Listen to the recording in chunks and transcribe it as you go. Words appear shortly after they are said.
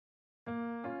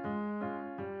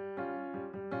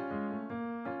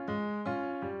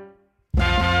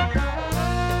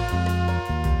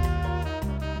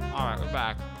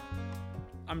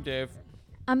I'm Dave.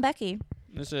 I'm Becky.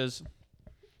 This is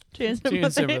Tea and Tea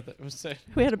and sympathy. Sympathy.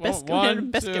 We had a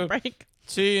biscuit, two. break.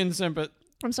 Tea and Sympathy.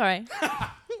 I'm sorry.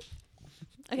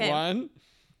 Okay. 1,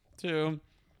 2,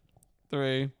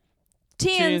 3.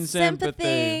 Tea and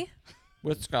sympathy.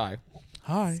 With Skye.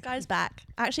 Hi. Skye's back.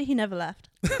 Actually, he never left.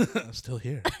 I'm still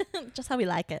here. Just how we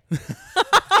like it.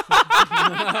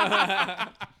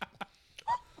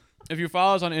 If you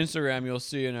follow us on Instagram, you'll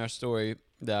see in our story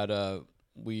that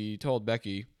we told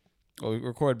Becky, or we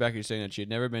recorded Becky saying that she had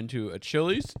never been to a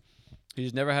Chili's,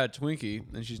 she's never had a Twinkie,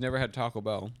 and she's never had Taco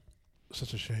Bell.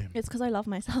 Such a shame. It's because I love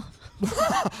myself.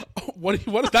 What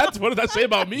does that say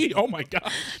about me? Oh my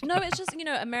god. No, it's just,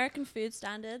 American food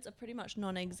standards are pretty much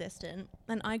non-existent.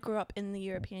 And I grew up in the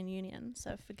European Union,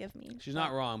 so forgive me. She's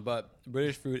not wrong, but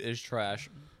British food is trash.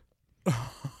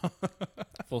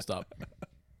 Full stop.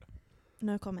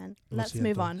 No comment. Lo Let's siento.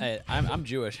 move on. Hey, I'm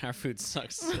Jewish. Our food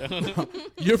sucks. So.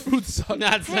 Your food sucks.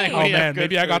 Not saying Oh we have man, good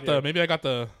food here. maybe I got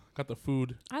the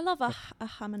food. I love a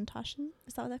Hamantaschen.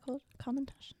 Is that what they're called?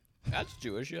 Hamantaschen? That's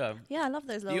Jewish, yeah. Yeah, I love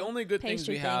those little The only good things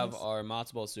pastry we have things. are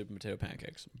matzo ball soup and potato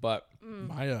pancakes. But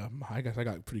I guess I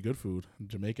got pretty good food.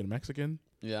 Jamaican, Mexican.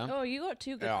 yeah, Oh, you got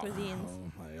two good Yeah.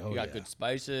 cuisines. you got good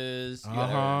spices. You Uh got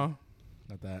huh.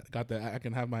 Got that. I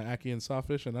can have my ackee and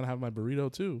sawfish, and then have my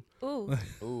burrito too. Ooh.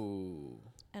 Ooh,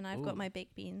 And I've got my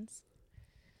baked beans.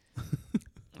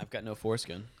 I've got no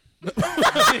foreskin.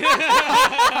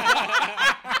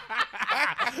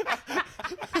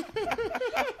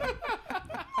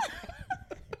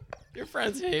 Your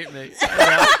friends hate me.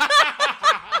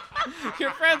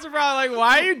 Your friends are probably like,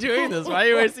 "Why are you doing this? Why are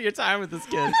you wasting your time with this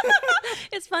kid?"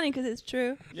 It's funny because it's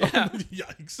true. Yeah.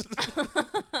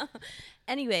 Yikes.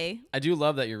 Anyway. I do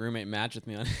love that your roommate matched with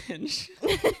me on Hinge.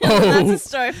 That's a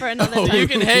story for another time. You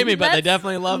can hate me, but they Let's-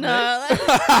 definitely love me. No.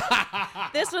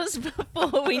 This was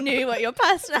before we knew what your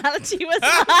personality was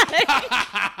like.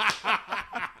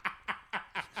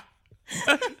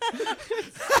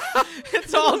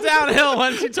 It's all downhill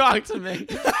once you talk to me.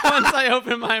 Once I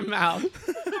open my mouth.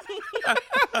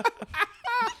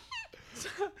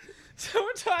 So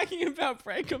we're talking about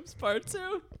Breakups Part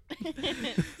 2.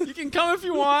 You can come if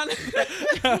you want.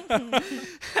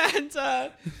 And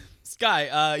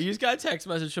Skye, you just got a text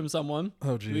message from someone.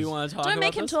 Oh Do you jeez. want to talk Don't about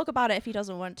make him this? talk about it if he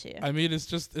doesn't want to. I mean, it's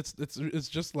just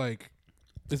like,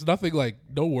 it's nothing like,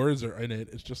 no words are in it.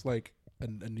 It's just like a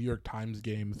New York Times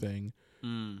game thing.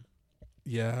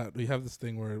 Yeah, we have this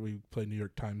thing where we play New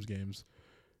York Times games.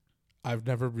 I've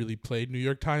never really played New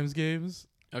York Times games.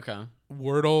 Okay.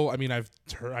 Wordle. I mean, I've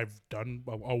done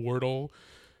a Wordle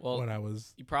Well, when I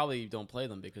was. you probably don't play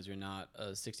them because you're not a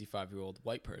 65-year-old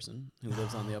white person who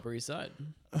lives on the Upper East Side.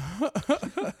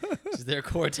 Which is their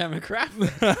core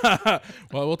demographic.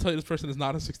 Well, I will tell you, this person is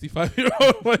not a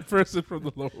 65-year-old white person from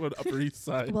the Lower Upper East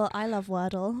Side. Well, I love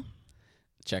Wordle.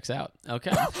 Checks out.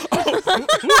 Okay.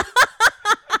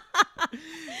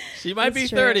 She might be It's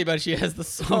true. 30, but she has the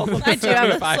soul of a I do have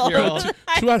a soul. 75-year-old.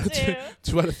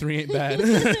 Two out of three ain't bad.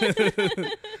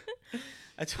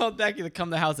 I told Becky to come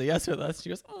to House of Yes with us. She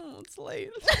goes, "Oh, it's late."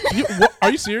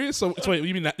 Are you serious? So wait,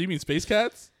 you mean Space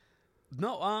Cats,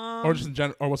 No, or just in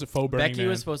general, or was it faux Burning Becky Man?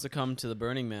 was supposed to come to the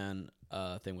Burning Man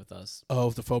thing with us.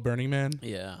 Oh, the faux Burning Man.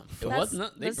 Yeah, it That's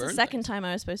wasn't. They the burned second things. time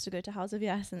I was supposed to go to House of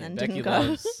Yes and then Becky didn't go.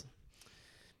 loves.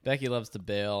 Becky loves to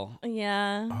bail.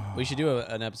 Yeah, Oh. We should do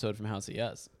an episode from House of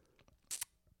Yes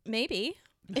maybe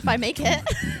if I make it.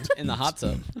 in the hot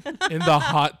tub. In the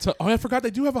hot tub. Oh, I forgot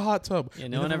they do have a hot tub. Yeah,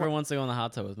 no one ever wants to go in the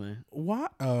hot tub with me. Why?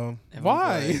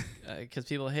 Why? Because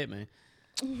people hate me.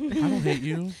 I don't hate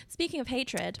you. Speaking of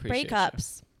hatred, Appreciate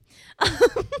breakups.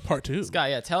 Part 2. Skye,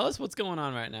 yeah, tell us what's going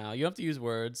on right now. You don't have to use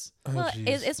words. Oh, Well,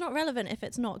 jeez. it's not relevant if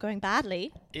it's not going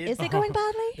badly. Is It- it going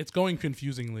badly? It's going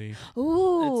confusingly.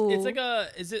 Ooh. It's like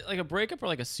is it like a breakup or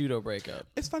like a pseudo breakup?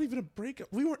 It's not even a breakup.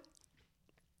 We weren't.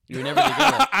 You were never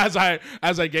together.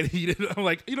 as I get heated, I'm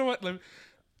like, you know what?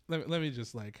 Let me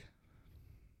just like.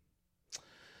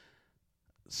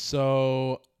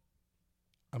 So,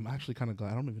 I'm actually kind of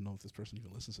glad. I don't even know if this person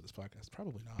even listens to this podcast.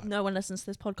 Probably not. No one listens to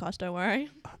this podcast, don't worry.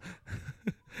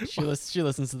 She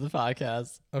listens to the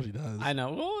podcast. Oh, she does. I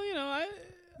know. Well,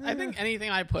 I think anything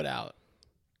I put out,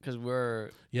 because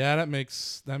Yeah, that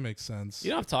makes sense. you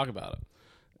don't have to talk about it.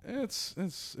 It's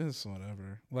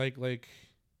whatever. Like.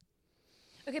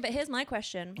 Okay, but here's my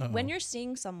question. Uh-oh. When you're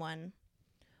seeing someone,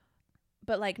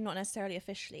 but like not necessarily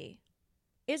officially,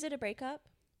 is it a breakup?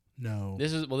 No.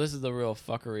 This is the real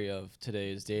fuckery of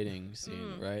today's dating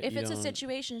scene, right? If You it's a don't-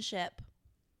 situationship,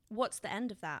 what's the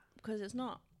end of that? Because it's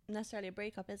not necessarily a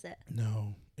breakup, is it?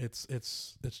 No. It's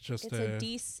just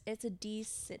It's a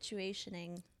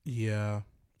desituationing. yeah.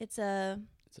 It's a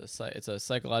It's a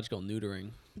psychological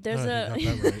neutering. There's Oh, a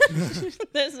you got that right.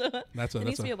 there's a That's there a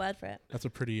needs to be a word for it. that's a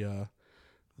pretty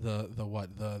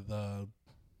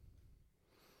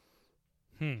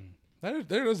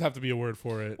there does have to be a word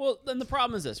for it. Well, then the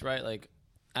problem is this, right? Like,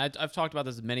 I've talked about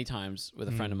this many times with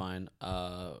a friend of mine,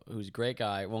 who's a great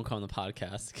guy. Won't come on the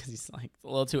podcast because he's like a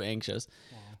little too anxious.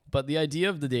 But the idea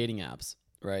of the dating apps,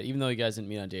 right? Even though you guys didn't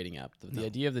meet on a dating app, the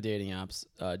idea of the dating apps,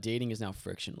 dating is now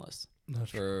frictionless.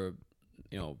 That's true.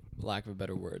 For lack of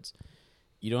better words.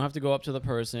 You don't have to go up to the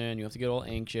person. You have to get all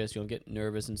anxious. You don't get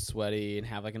nervous and sweaty and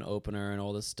have like an opener and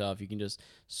all this stuff. You can just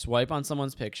swipe on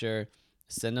someone's picture,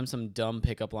 send them some dumb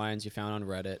pickup lines you found on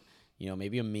Reddit,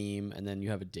 maybe a meme, and then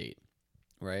you have a date,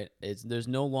 right? There's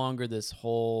no longer this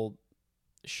whole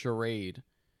charade,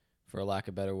 for lack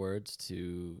of better words,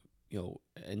 to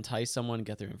entice someone,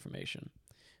 get their information.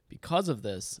 Because of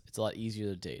this, it's a lot easier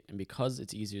to date, and because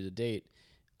it's easier to date,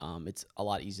 it's a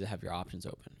lot easier to have your options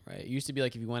open, right? It used to be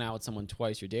like if you went out with someone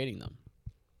twice, you're dating them,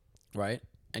 right?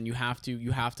 And you have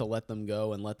to let them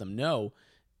go and let them know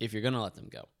if you're gonna let them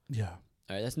go. Yeah.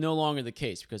 All right, that's no longer the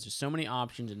case because there's so many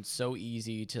options and it's so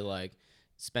easy to like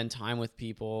spend time with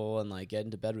people and like get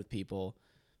into bed with people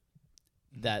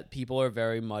that people are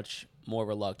very much more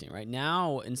reluctant. Right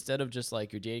now, instead of just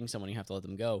like you're dating someone, you have to let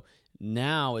them go.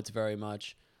 Now it's very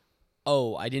much,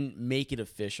 oh, I didn't make it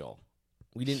official.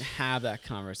 We didn't have that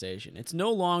conversation. It's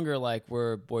no longer like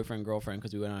we're boyfriend, girlfriend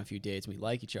because we went on a few dates and we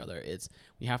like each other.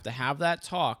 We have to have that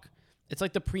talk. It's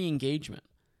like the pre-engagement.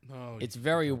 No, It's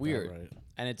very got that weird. right.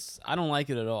 And I don't like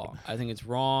it at all. I think it's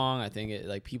wrong. I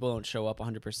think people don't show up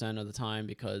 100% of the time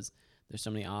because there's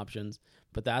so many options.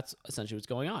 But that's essentially what's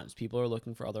going on. Is people are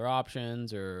looking for other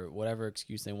options or whatever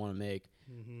excuse they want to make.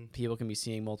 Mm-hmm. People can be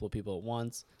seeing multiple people at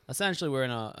once. Essentially, we're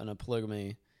in a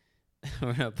polygamy.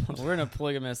 we're in a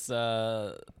polygamous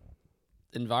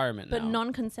environment But now.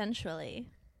 non-consensually.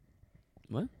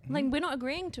 What? Like, we're not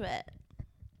agreeing to it.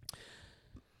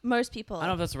 Most people. I don't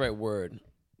know if that's the right word.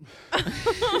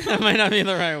 That might not be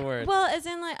the right word. Well, as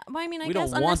in like, I mean, I We guess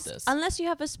don't want this. unless you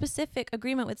have a specific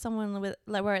agreement with someone with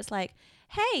like where it's like,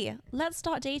 hey, let's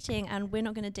start dating and we're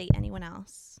not going to date anyone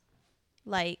else,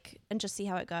 like, and just see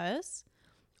how it goes.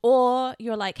 Or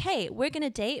you're like, hey, we're going to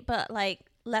date, but like,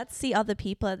 let's see other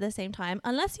people at the same time.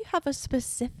 Unless you have a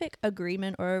specific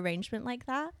agreement or arrangement like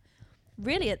that,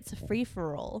 really, it's a free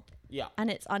for all. Yeah.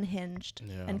 And it's unhinged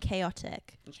and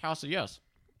chaotic. It's House of Yes.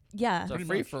 Yeah. It's a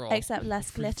free for all. Except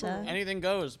less glitter. Anything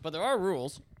goes, but there are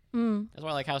rules. Mm. That's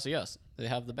why I like House of Yes. They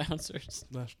have the bouncers.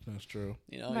 That's true.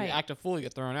 Right. You act a fool, you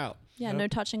get thrown out. Yeah, Yep. no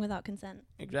touching without consent.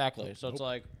 Exactly. So it's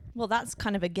like Well, that's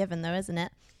kind of a given, though, isn't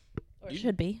it? Or it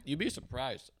should be. you'd be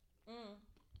surprised.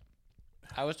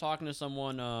 I was talking to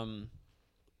someone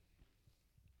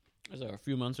it was a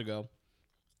few months ago,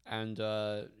 and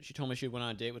she told me she went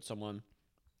on a date with someone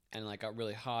and like got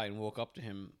really high and woke up to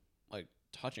him like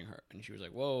touching her, and she was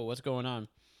like, "Whoa, what's going on?"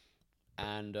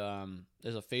 And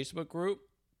there's a Facebook group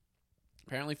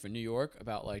apparently for New York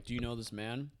about like, do you know this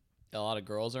man that a lot of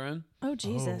girls are in? Oh,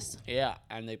 Jesus. Yeah,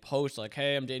 and they post like,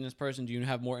 "Hey, I'm dating this person. Do you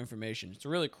have more information?" It's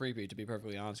really creepy, to be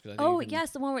perfectly honest. Cause I think Oh, you can-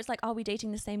 yes, the one where it's like, are we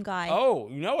dating the same guy? Oh,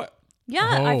 you know it. Yeah,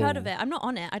 I've heard Oh. of it. I'm not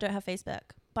on it. I don't have Facebook.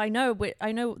 But I know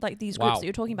like these groups Wow. that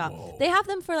you're talking about. Whoa. They have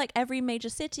them for like every major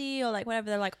city or like whatever.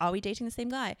 They're like, are we dating the same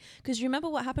guy? Because you remember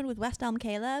what happened with West Elm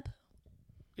Caleb?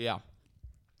 Yeah.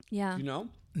 Yeah. You know?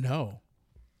 No.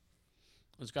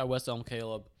 This guy, West Elm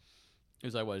Caleb, he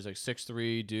was like, what? He's like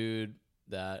 6'3" dude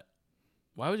that...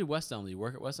 Why was he West Elm? Did he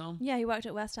work at West Elm? Yeah, he worked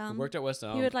at West Elm. He worked at West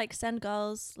Elm. He would like send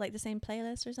girls like the same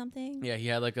playlist or something. Yeah, he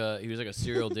was like a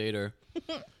serial dater.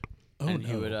 Oh, and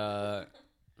no.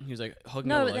 he was like hooking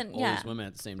No, up with but like then- all yeah. these women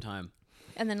at the same time.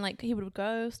 And then like he would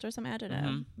ghost or something. I don't know.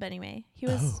 Mhm. But anyway, he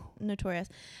was Oh. notorious.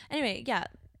 Anyway, yeah.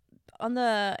 In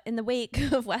the wake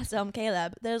of West Elm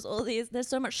Caleb, there's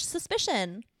so much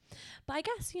suspicion. But I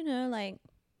guess, like,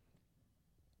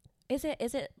 is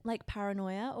it like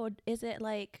paranoia, or is it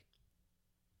like,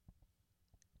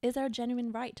 is there a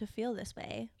genuine right to feel this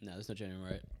way? No, there's no genuine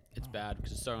right. It's bad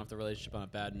because it's starting off the relationship on a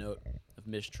bad note of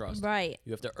mistrust. Right.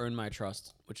 You have to earn my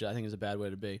trust, which I think is a bad way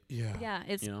to be. Yeah. Yeah,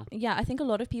 it's You know? yeah, I think a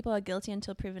lot of people are guilty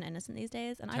until proven innocent these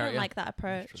days, and I don't Yeah. like that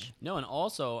approach. No, and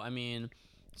also, I mean,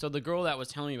 so the girl that was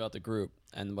telling me about the group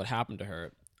and what happened to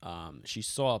her, she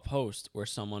saw a post where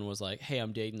someone was like, "Hey,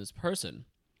 I'm dating this person.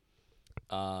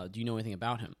 Do you know anything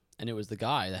about him?" And it was the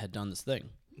guy that had done this thing,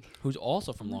 who's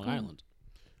also from Long Island.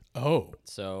 Oh.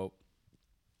 So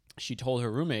she told her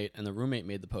roommate, and the roommate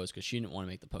made the post because she didn't want to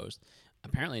make the post.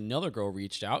 Apparently, another girl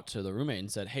reached out to the roommate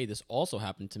and said, "Hey, this also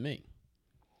happened to me."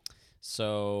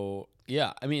 So,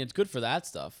 yeah, I mean, it's good for that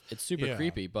stuff. It's super Yeah.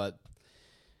 creepy, but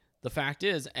the fact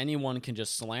is, anyone can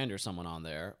just slander someone on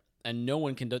there, and no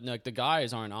one can like the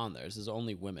guys aren't on there. This is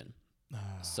only women.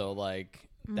 So like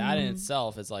that in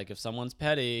itself is like if someone's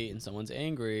petty and someone's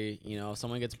angry, you know, if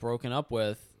someone gets broken up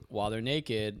with while they're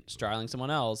naked, straddling someone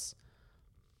else,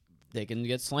 they can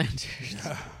get slandered.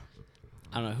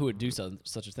 I don't know who would do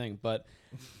such a thing, but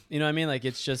you know what I mean? Like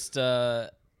it's just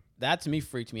that to me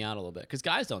freaked me out a little bit because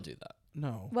guys don't do that.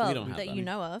 No. Well, we don't have that that. you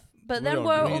know of. But We then don't-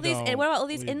 what we about all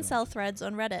these we incel threads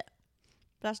on Reddit?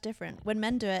 That's different. When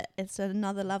men do it, it's at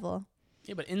another level.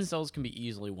 Yeah, but incels can be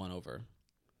easily won over.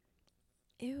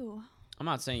 Ew. I'm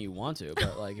not saying you want to,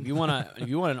 but like if you want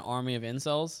an army of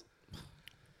incels,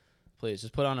 please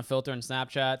just put on a filter in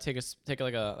Snapchat, take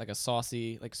like a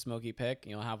saucy, like smoky pic,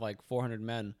 you know, have like 400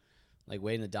 men like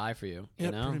waiting to die for you. Yeah,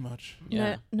 You know? pretty much.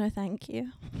 Yeah. No, thank you.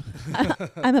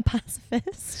 I'm a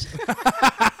pacifist.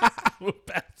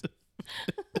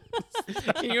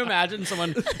 Can you imagine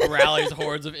someone rallies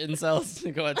hordes of incels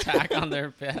to go attack on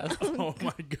their path? Oh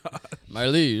my god. My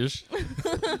liege.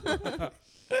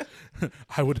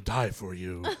 I would die for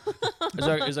you.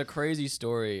 There's a crazy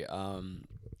story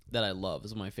that I love.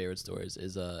 This is one of my favorite stories.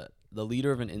 Is the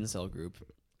leader of an incel group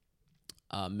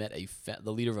met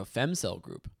the leader of a femcel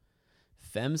group.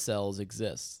 Femcels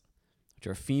exist, which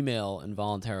are female and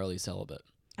voluntarily celibate.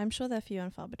 I'm sure they're few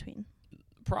and far between.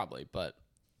 Probably, but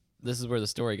this is where the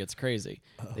story gets crazy.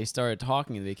 Uh-oh. They started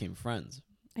talking and they became friends.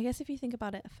 I guess if you think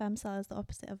about it, a femcel is the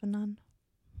opposite of a nun.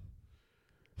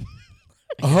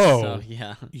 Oh. So,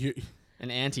 yeah. You,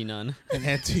 An anti-nun. an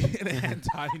anti-nun.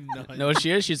 No,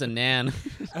 she is. She's a nan.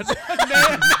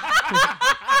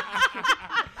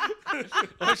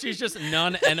 Or she's just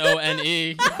nun,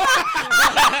 N-O-N-E.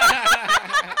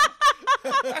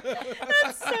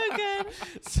 That's so good.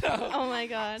 Oh my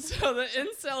god. So the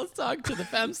incels talk to the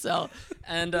femcel,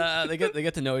 and they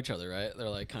get to know each other, right? They're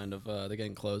like kind of they're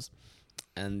getting close,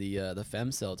 and the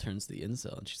femcel turns to the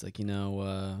incel, and she's like, you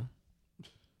know,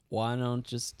 why don't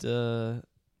just you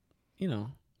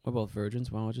know, we're both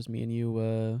virgins. Why don't just me and you,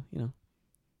 you know,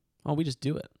 why don't we just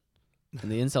do it? And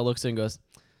the incel looks at her and goes,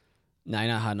 "Nah,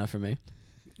 you're not hot enough for me."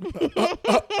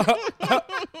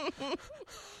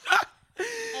 So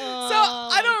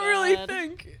I don't really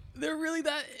think they're really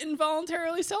that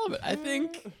involuntarily celibate. I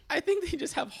think they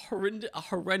just have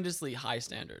horrendously high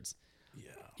standards. Yeah.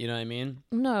 You know what I mean?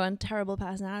 No, and terrible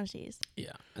personalities.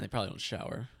 Yeah, and they probably don't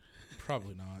shower.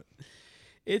 Probably not.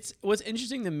 It's what's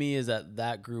interesting to me is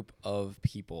that group of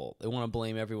people, they want to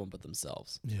blame everyone but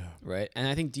themselves, Yeah. right? And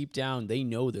I think deep down they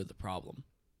know they're the problem.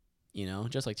 You know,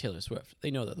 just like Taylor Swift,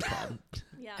 they know they're the problem.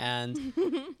 Yeah. And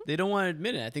they don't want to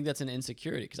admit it. I think that's an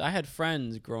insecurity because I had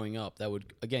friends growing up that would,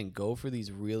 again, go for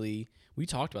these really, we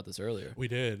talked about this earlier, We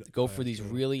did. go for these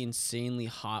really insanely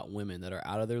hot women that are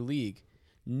out of their league,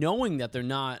 knowing that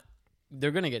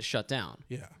they're going to get shut down,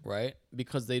 Yeah. right?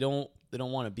 Because they don't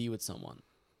want to be with someone.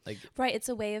 Like, Right, it's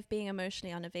a way of being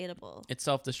emotionally unavailable. it's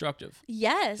self-destructive.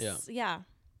 Yes. Yeah. Yeah.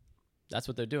 That's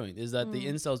what they're doing, is that the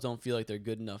incels don't feel like they're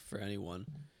good enough for anyone.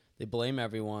 They blame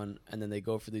everyone, and then they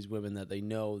go for these women that they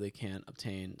know they can't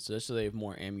obtain, so just so they have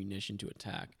more ammunition to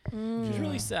attack. Which is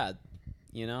really sad.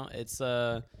 You know, it's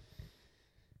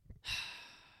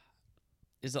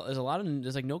there's a lot of,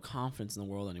 there's like no confidence in the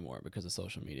world anymore because of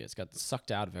social media. It's got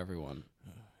sucked out of everyone.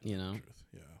 You know, Truth.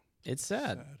 Yeah. it's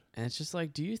sad. And it's just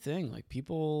like, do your thing. Like,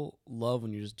 people love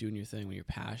when you're just doing your thing, when you're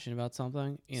passionate about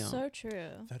something. You know, So true.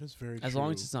 That is very as true.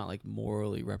 long as it's not like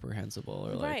morally reprehensible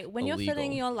or like Right. When illegal. you're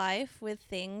filling your life with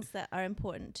things that are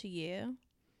important to you,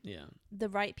 Yeah, the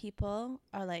right people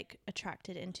are like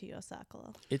attracted into your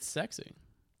circle. it's sexy.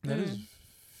 That is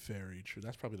very true.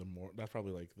 That's probably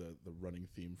like the running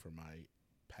theme for my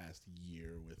past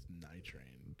year with Night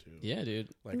Train too. Yeah, dude.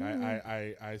 Like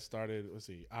I started, let's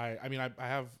see. I mean I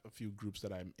have a few groups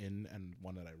that I'm in and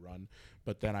one that I run,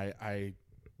 but then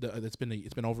it's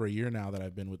been over a year now that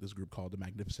I've been with this group called the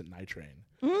Magnificent Night Train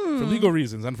for legal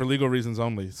reasons and for legal reasons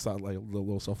only. So, like a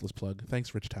little selfless plug.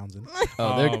 Thanks, Rich Townsend.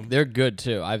 Oh, they're good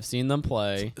too. I've seen them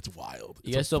play. It's wild.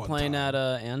 You guys still playing at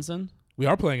Anson? We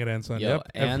are playing at Anson. Yo,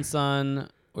 Yep. Anson.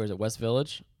 Where is it? West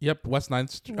Village. Yep, West 9th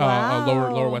Street, Wow.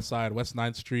 lower West Side, West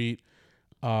 9th Street,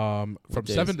 from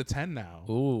days? 7 to 10 now.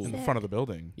 Ooh. In the front of the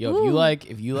building. Yo, Ooh.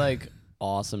 if you like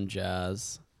awesome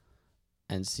jazz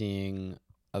and seeing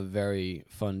a very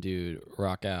fun dude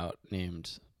rock out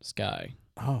named Skye,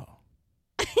 Oh,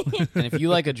 and if you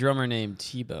like a drummer named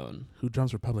T-Bone, who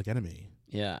drums for Public Enemy?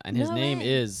 yeah, and his No name way.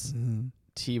 is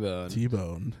T-Bone.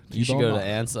 T-Bone. You should go to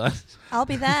Anson. I'll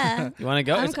be there. You want to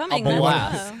go? I'm It's coming, a let's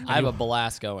blast. go. I have a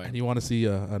blast And going. you want to see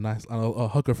a nice a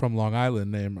hooker from Long Island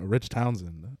named Rich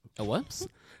Townsend. A what?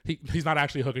 He's not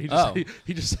actually a hooker. He just Oh.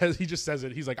 he just says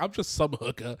it. He's like, I'm just some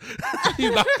hooker.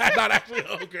 He's not actually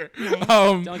a hooker.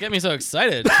 Don't get me so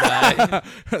excited. Skye.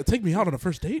 Take me out on a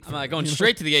first date. I'm like going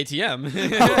straight to the ATM.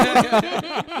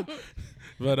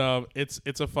 But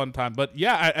it's a fun time. But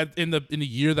yeah, in the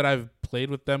year that I've played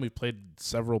with them, we've played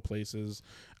several places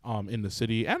in the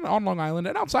city and on Long Island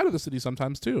and outside of the city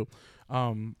sometimes too.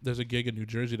 There's a gig in New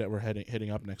Jersey that we're hitting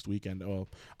up next weekend. Oh,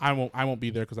 I won't be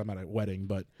there because I'm at a wedding,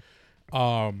 but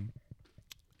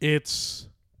it's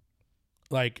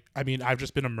like, I mean, I've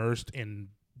just been immersed in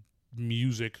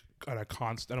music at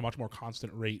a much more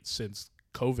constant rate since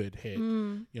COVID hit,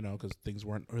 you know, because things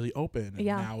weren't really open. And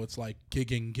now it's like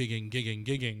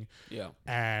gigging. Yeah.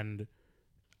 And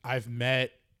I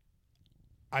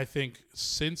think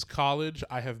since college,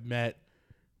 I have met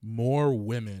more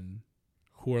women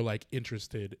who are like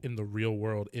interested in the real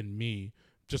world in me,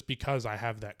 just because I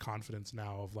have that confidence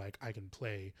now of like, I can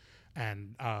play,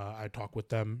 and I talk with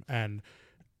them, and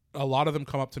a lot of them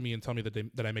come up to me and tell me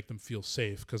that I make them feel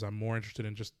safe, because I'm more interested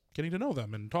in just getting to know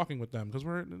them and talking with them, because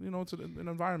we're, you know, it's an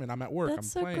environment. I'm at work. That's I'm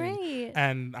so playing, great.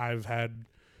 and I've had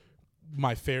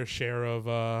my fair share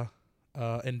of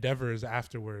endeavors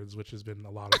afterwards, which has been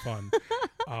a lot of fun.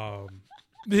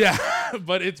 Yeah,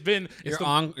 but it's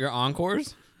Your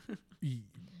encores.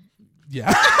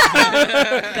 Yeah.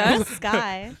 Go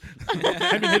Skye.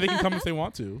 I mean, hey, they can come if they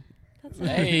want to.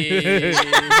 Hey.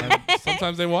 And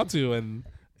sometimes they want to, and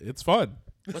it's fun.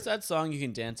 What's that song? You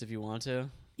can dance if you want to.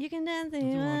 You can dance if If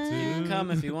you you want want. to. You can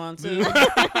come if you want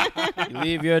to. You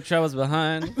leave your troubles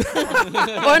behind.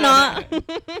 Or not.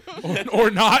 or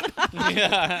not.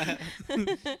 Yeah.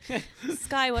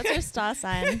 Skye, what's your star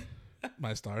sign?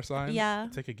 My star sign? Yeah.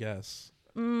 Take a guess.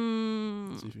 See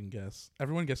if you can guess.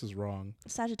 Everyone guesses wrong.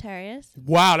 Sagittarius.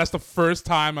 Wow, that's the first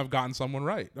time I've gotten someone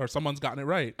right, or someone's gotten it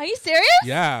right. Are you serious?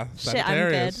 Yeah, Shit, I'm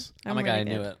good. Sagittarius. I'm like, really I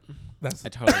knew good. it. That's I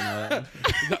totally knew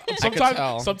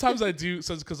it. sometimes I do,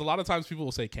 because a lot of times people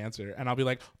will say Cancer, and I'll be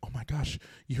like, oh my gosh,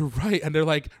 you're right, and they're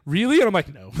like, really? And I'm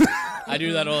like, no. I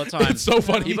do that all the time. It's so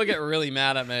funny. People get really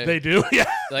mad at me. They do. Yeah.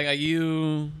 Like, are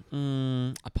you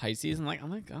a Pisces? I'm like, oh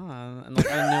my god. And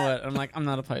like, I knew it. I'm like, I'm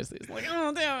not a Pisces. I'm like,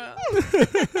 oh damn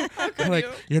it. How could They're like,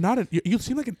 you? you're not. You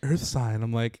seem like an Earth sign.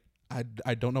 I'm like,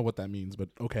 I don't know what that means, but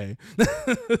okay.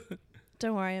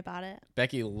 Don't worry about it.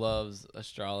 Becky loves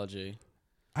astrology.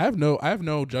 I have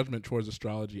no judgment towards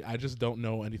astrology. I just don't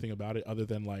know anything about it other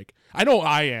than like, I know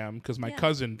I am, because my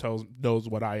cousin knows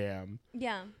what I am.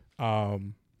 Yeah.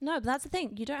 No, but that's the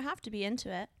thing. You don't have to be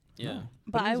into it. Yeah.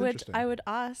 But it I is would interesting.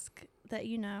 ask that,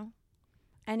 you know,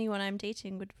 anyone I'm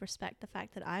dating would respect the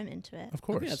fact that I'm into it. Of I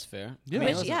course. think that's fair. Yeah. I mean,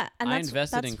 Which, listen, yeah, and I that's-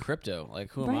 invested that's in crypto.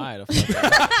 Like, who am right. I to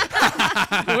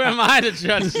fucking who am I to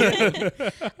judge you?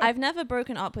 I've never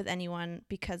broken up with anyone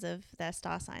because of their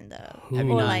star sign, though. Have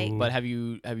you Or not, like- but have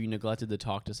you neglected to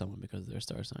talk to someone because of their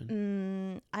star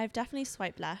sign? I've definitely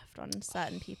swiped left on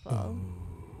certain people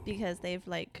because they've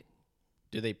like,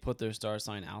 Do they put their star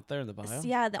sign out there in the bio?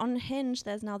 on Hinge,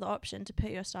 there's now the option to put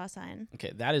your star sign.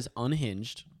 Okay, that is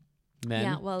unhinged. Men,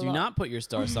 Yeah, well, do not put your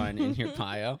star sign in your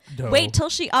bio. No. Wait till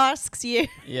she asks you.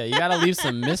 Yeah, you gotta leave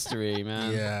some mystery,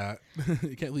 man. Yeah.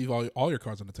 You can't leave all your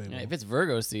cards on the table. Yeah, if it's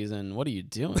Virgo season, what are you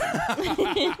doing?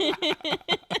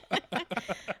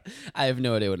 I have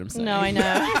no idea what I'm saying. No, I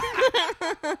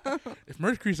know. If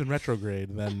Mercury's in retrograde,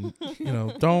 then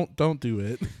don't do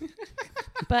it.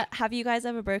 But have you guys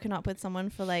ever broken up with someone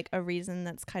for like a reason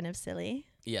that's kind of silly?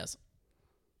 Yes.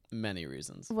 Many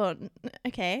reasons. Well,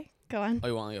 okay, go on. Oh,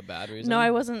 you want like a bad reason? No,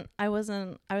 I wasn't. I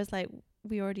was like,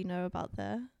 we already know about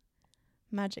the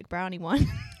magic brownie one.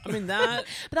 I mean that.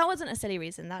 But that wasn't a silly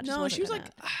reason. That just No, wasn't she was gonna-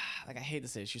 like I hate to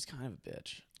say it, she was kind of a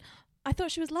bitch. I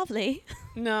thought she was lovely.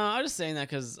 No, I was just saying that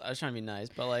because I was trying to be nice,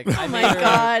 but like, I Oh made my her.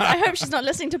 God! I hope she's not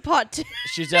listening to part 2.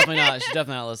 She's definitely not. She's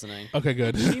definitely not listening. Okay,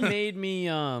 good. She made me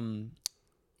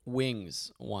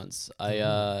wings once.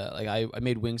 I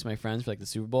made wings for my friends for like the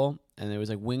Super Bowl, and there was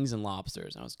like wings and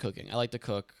lobsters. And I was cooking. I like to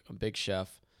cook. I'm a big chef.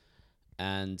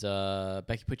 And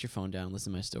Becky, put your phone down.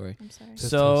 Listen to my story. I'm sorry. Just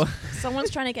So Someone's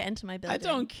trying to get into my building. I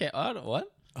don't care.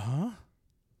 What? Huh?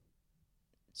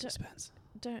 Suspense.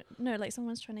 Like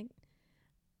someone's trying to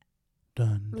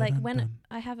Done. like dun, when dun.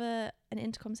 I have an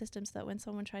intercom system so that when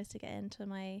someone tries to get into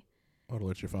my Oh, to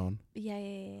alert your phone.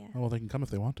 yeah. Oh, well, they can come if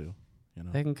they want to. You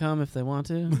know. They can come if they want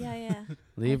to. Yeah.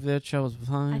 Leave their troubles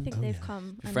behind. I think Oh, they've yeah. come.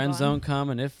 Your and friends gone. don't come,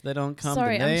 and if they don't come,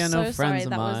 Sorry, then they I'm are so no sorry. friends of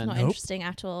That was mine. not Nope. interesting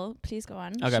at all. Please go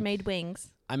on. Okay. She made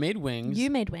wings. I made wings. You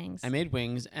made wings. I made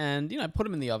wings, and I put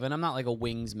them in the oven. I'm not like a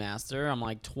wings master. I'm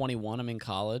like 21. I'm in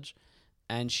college,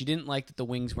 and she didn't like that the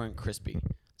wings weren't crispy,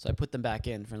 so I put them back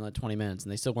in for another 20 minutes,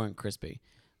 and they still weren't crispy.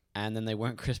 and then they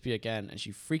weren't crispy again. And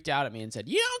she freaked out at me and said,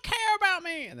 "You don't care about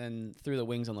me!" And then threw the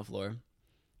wings on the floor.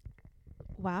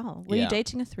 Wow. Were Yeah. you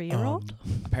dating a 3-year-old?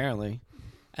 Apparently.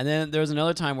 And then there was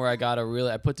another time where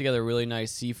I put together a really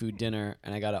nice seafood dinner,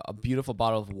 and I got a beautiful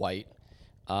bottle of white,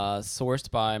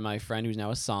 sourced by my friend who's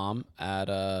now a som at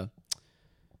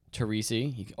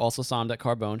Teresi. He also sommed at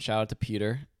Carbone. Shout out to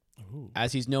Peter. Ooh.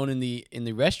 As he's known in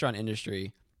the restaurant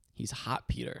industry, he's Hot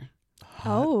Peter.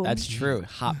 Oh. That's true.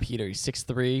 Hot Peter. He's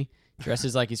 6'3",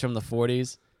 dresses like he's from the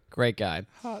 40s. Great guy.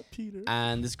 Hot Peter.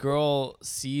 And this girl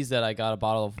sees that I got a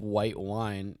bottle of white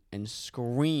wine and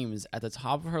screams at the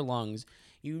top of her lungs,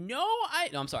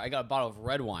 I'm sorry, I got a bottle of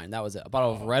red wine. That was it. A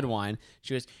bottle of red wine.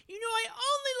 She goes, I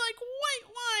only like white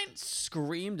wine.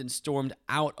 Screamed and stormed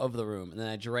out of the room. And then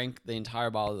I drank the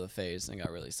entire bottle to the face and got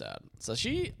really sad. So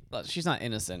she's not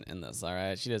innocent in this, all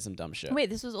right? She did some dumb shit. Wait,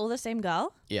 this was all the same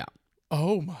girl? Yeah.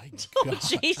 Oh my god.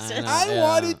 Jesus. I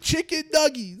wanted chicken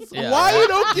nuggies. Yeah, Why right? you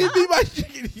don't give me my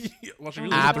chicken? Well, she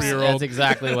really was a 3-year-old. That's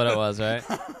exactly what it was, right?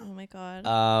 Oh my God.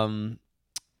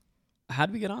 How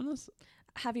did we get on this?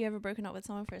 Have you ever broken up with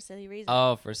someone for a silly reason?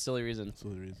 Oh, for a silly reason.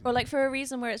 Or like for a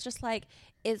reason where it's just like,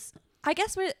 it's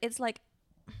like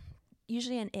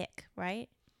usually an ick, right?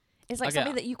 It's like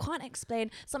something that you can't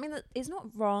explain, something that is not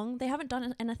wrong. They haven't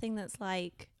done anything that's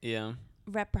like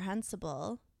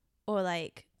reprehensible or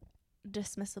like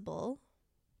dismissible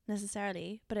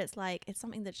necessarily, but it's like, it's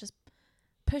something that just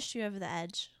pushed you over the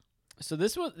edge. So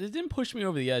this didn't push me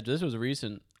over the edge. This was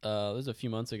recent. This was a few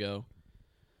months ago.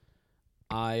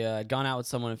 I had gone out with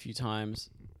someone a few times,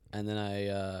 and then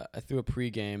I threw a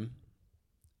pregame,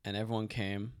 and everyone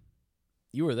came.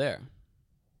 You were there.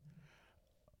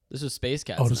 This was Space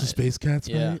Cats. Oh, this is night. Space Cats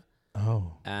Yeah. night?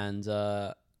 Oh. And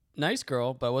nice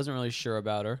girl, but I wasn't really sure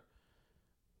about her.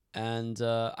 And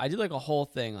I did like a whole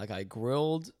thing. Like I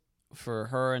grilled for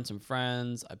her and some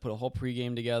friends. I put a whole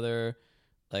pregame together.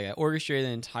 Like I orchestrated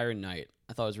the entire night.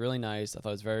 I thought it was really nice. I thought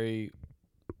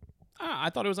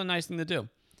it was a nice thing to do.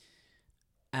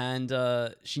 And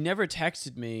she never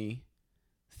texted me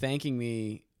thanking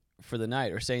me for the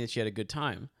night or saying that she had a good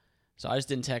time. So I just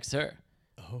didn't text her.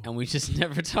 Oh. And we just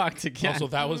never talked again. Oh, so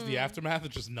that was the aftermath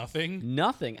of just nothing?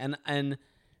 Nothing. And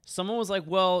someone was like,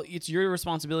 well, it's your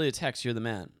responsibility to text. You're the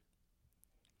man.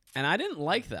 And I didn't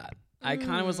like that. I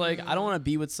kind of was like, I don't want to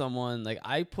be with someone. Like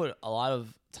I put a lot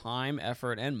of time,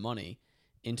 effort, and money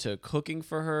into cooking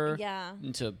for her,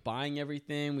 into buying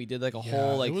everything. We did like a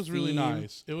whole like. It was theme. really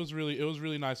nice. It was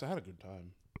really nice. I had a good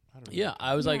time.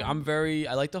 I was like,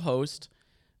 I like to host,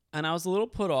 and I was a little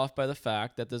put off by the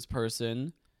fact that this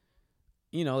person,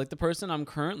 like the person I'm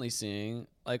currently seeing,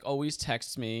 like always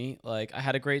texts me like, I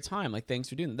had a great time. Like, thanks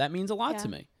for doing that. That means a lot to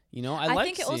me. I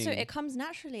think it comes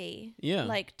naturally. Yeah.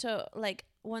 Like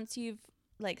once you've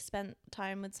like spent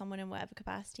time with someone in whatever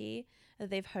capacity that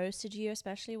they've hosted you,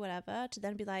 especially whatever, to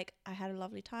then be like, I had a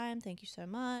lovely time. Thank you so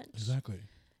much. Exactly.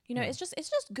 It's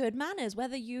just good manners,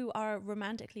 whether you are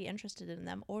romantically interested in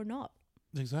them or not.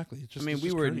 Exactly.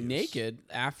 We were naked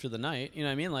after the night. You know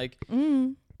what I mean? Like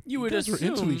you would guys assume,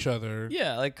 were into each other.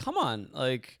 Yeah. Like, come on.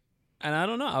 Like, and I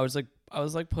don't know. I was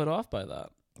like put off by that.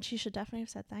 She should definitely have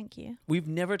said thank you. We've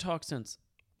never talked since.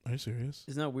 Are you serious?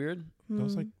 Isn't that weird? That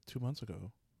was like 2 months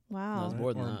ago. Wow. No, it was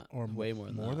more than that. Or way more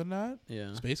than that. More than that?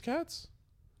 Yeah. Space Cats?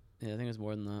 Yeah, I think it was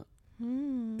more than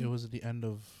that. It was at the end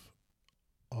of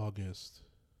August.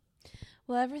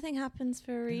 Well, everything happens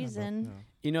for a reason.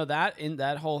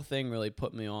 That whole thing really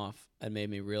put me off and made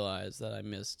me realize that I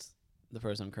missed the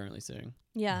person I'm currently seeing.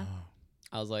 Yeah.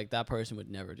 I was like, that person would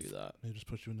never do that. They just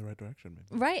put you in the right direction,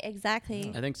 maybe. Right,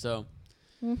 exactly. I think so.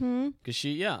 Because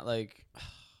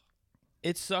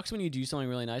it sucks when you do something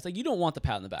really nice. Like, you don't want the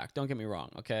pat on the back. Don't get me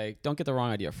wrong, okay? Don't get the wrong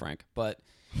idea, Frank. But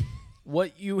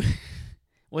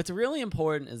what's really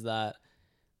important is that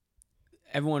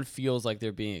everyone feels like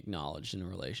they're being acknowledged in a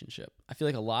relationship. I feel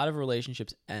like a lot of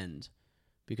relationships end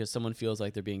because someone feels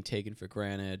like they're being taken for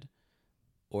granted,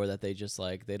 or that they just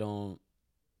like, they don't,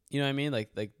 you know what I mean?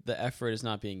 Like the effort is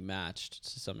not being matched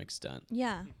to some extent.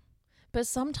 Yeah. But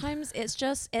sometimes it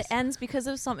ends because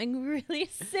of something really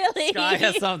silly. Skye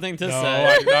has something to say.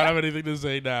 I do not have anything to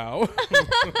say now.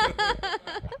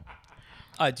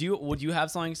 Would you have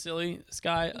something silly,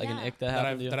 Skye? Like an ick that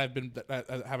happened to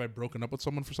you? Have I broken up with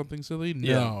someone for something silly?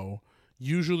 No.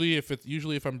 Usually if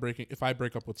I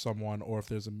break up with someone, or if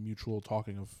there's a mutual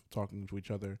talking to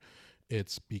each other,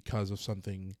 it's because of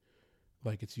something.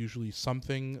 Like, it's usually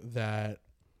something that,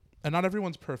 and not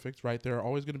everyone's perfect, right? There are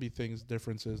always going to be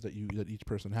differences that each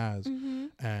person has,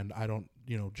 and I don't,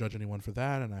 judge anyone for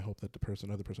that, and I hope that the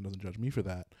other person doesn't judge me for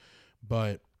that.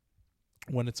 But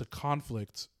when it's a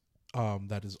conflict,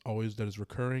 that is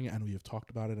recurring, and we have talked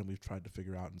about it and we've tried to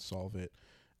figure out and solve it,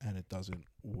 and it doesn't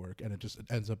work, and it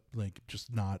ends up like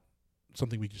just not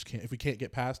something we just can't. If we can't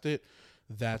get past it,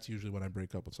 that's usually when I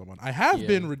break up with someone. I have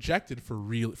been rejected for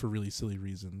really silly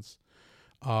reasons.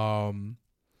 One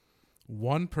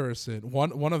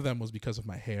of them was because of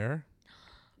my hair.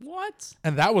 What?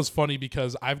 And that was funny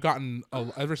because I've gotten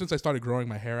ever since I started growing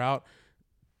my hair out,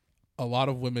 a lot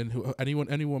of women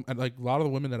anyone like a lot of the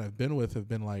women that I've been with have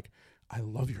been like, I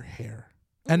love your hair.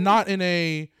 And not in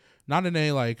a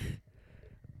like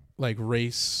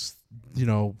race, thing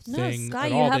No, Skye,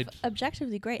 at you all. have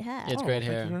objectively great hair. It's great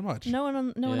hair. Thank you very much. No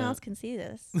one else can see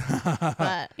this,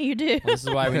 but you do. Well, this is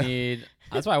why we need.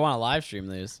 That's why I want to live stream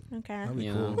these. Okay. That'd be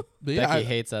You cool. know, But Becky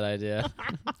hates that idea.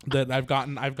 that I've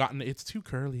gotten it's too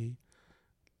curly.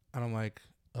 And I'm like,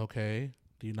 okay,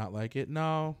 do you not like it?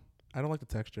 No, I don't like the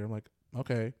texture. I'm like,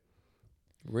 okay.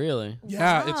 Really?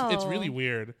 Yeah, it's really Wow.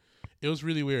 weird. It was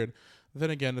really weird. Then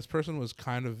again, this person was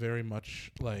kind of very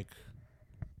much like,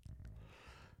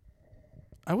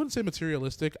 I wouldn't say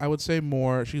materialistic. I would say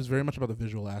more, she's very much about the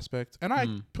visual aspect. And I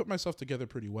put myself together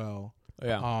pretty well.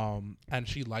 Yeah. And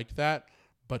she liked that,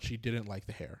 but she didn't like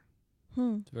the hair.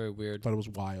 It's very weird. But it was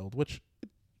wild, which it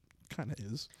kind of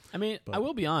is. I mean, but- I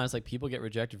will be honest. Like, people get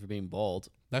rejected for being bald.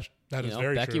 That is You know,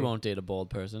 very Becky true. won't date a bald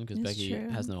person because It's Becky true.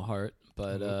 has no heart.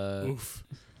 But Oof.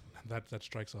 That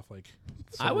strikes off like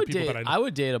I several would people date. that I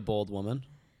would date a bald woman.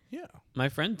 yeah. My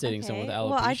friend's dating someone with alopecia.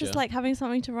 Well, I just like having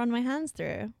something to run my hands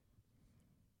through.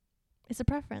 It's a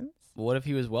preference. What if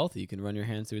he was wealthy? You can run your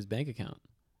hands through his bank account.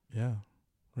 Yeah.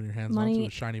 Run your hands Money- onto a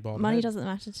shiny ball. Money doesn't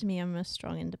matter to me. I'm a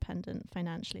strong, independent,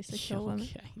 financially secure woman.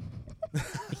 Okay.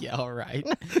 Yeah, all right.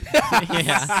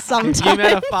 Yeah. Sometimes. You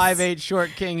met a 5'8"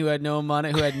 short king who had no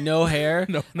money, who had no hair.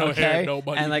 No okay? hair, no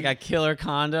money. And like a killer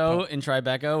condo in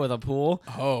Tribeca with a pool.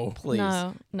 Oh. Please.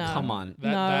 No. Come on.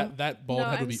 That bald No,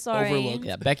 head would I'm be sorry. overlooked.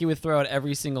 Yeah, Becky would throw out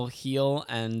every single heel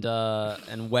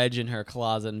and wedge in her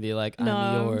closet and be like, I'm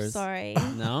No, yours. I'm sorry.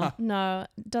 No? No,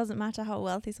 doesn't matter how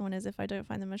wealthy someone is. If I don't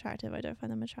find them attractive, I don't find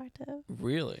them attractive.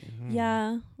 Really?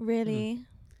 Yeah, really.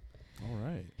 All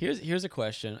right. Here's a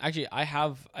question. Actually, I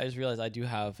just realized I do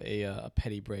have a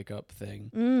petty breakup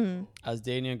thing. I was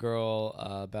dating a girl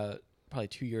about probably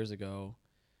 2 years ago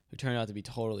who turned out to be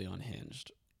totally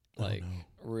unhinged. Like,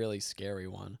 really scary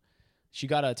one. She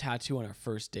got a tattoo on our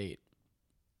first date.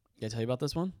 Did I tell you about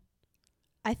this one?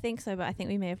 I think so, but I think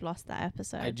we may have lost that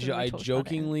episode. I when we talked about it.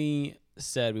 jokingly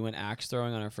said, we went axe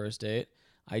throwing on our first date.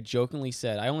 I jokingly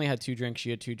said, I only had 2 drinks.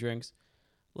 She had 2 drinks.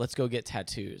 Let's go get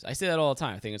tattoos. I say that all the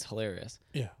time. I think it's hilarious.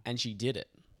 Yeah. And she did it.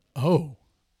 Oh.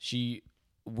 She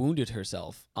wounded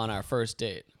herself on our first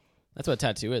date. That's what a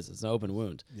tattoo is. It's an open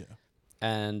wound. Yeah.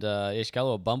 And she got a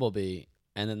little bumblebee.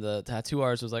 And then the tattoo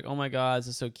artist was like, oh my God, this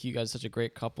is so cute. You guys are such a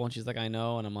great couple. And she's like, I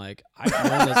know. And I'm like, I've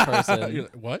known this person You're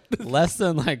like, what? less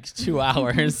than like 2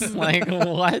 hours. Like,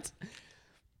 what?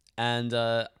 And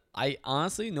I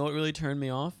honestly know what really turned me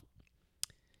off.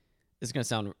 This is going to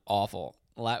sound awful.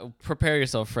 Prepare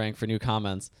yourself, Frank, for new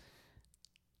comments.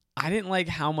 I didn't like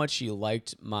how much she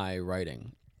liked my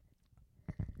writing.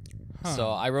 So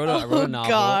I wrote a novel.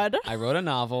 God. I wrote a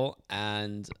novel,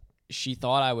 and she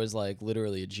thought I was like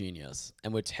literally a genius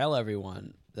and would tell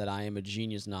everyone that I am a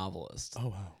genius novelist. Oh,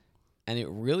 wow. And it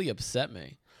really upset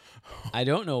me. I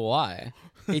don't know why.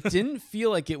 It didn't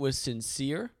feel like it was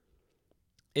sincere.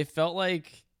 It felt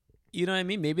like, you know what I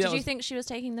mean? Maybe Did you think she was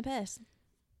taking the piss?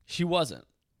 She wasn't.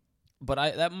 But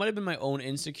that might have been my own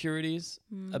insecurities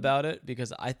about it,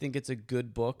 because I think it's a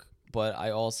good book. But I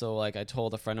also, like, I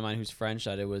told a friend of mine who's French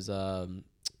that it was at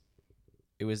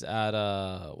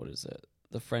what is it?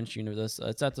 The French university.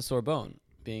 It's at the Sorbonne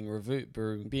being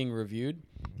reviewed.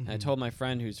 And I told my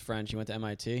friend who's French, he went to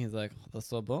MIT. He's like, the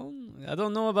Sorbonne? I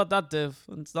don't know about that, Div.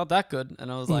 It's not that good.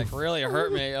 And I was like, really, it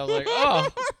hurt me. I was like, oh,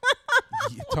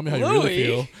 Tell me how you really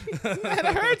feel. that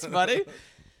hurts, buddy.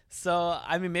 So,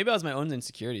 I mean, maybe I was my own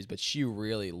insecurities, but she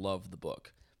really loved the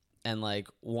book and, like,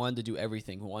 wanted to do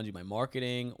everything. Wanted to do my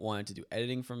marketing, wanted to do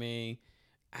editing for me.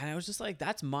 And I was just like,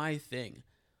 that's my thing,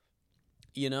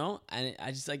 you know? And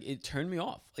I just, like, it turned me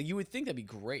off. Like, you would think that'd be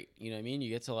great. You know what I mean? You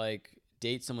get to, like,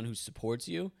 date someone who supports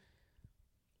you.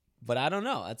 But I don't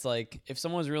know. It's like, if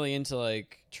someone's really into,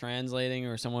 like, translating,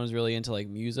 or someone's really into, like,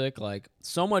 music, like,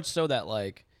 so much so that,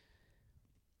 like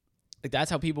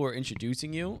that's how people are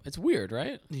introducing you. It's weird,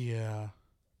 right? Yeah.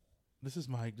 This is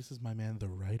my man, the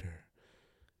writer.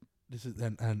 This is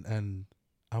and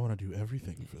I want to do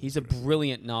everything for He's this a person.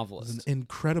 brilliant He's novelist. an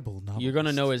incredible novelist. You're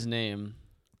gonna know his name.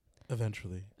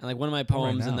 Eventually. And like one of my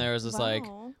poems in now. there is just like,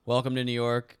 "Welcome to New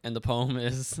York," and the poem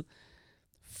is,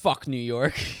 fuck New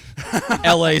York.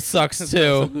 LA sucks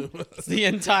too. It's the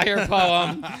entire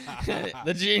poem.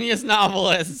 The genius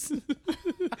novelist.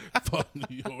 Fuck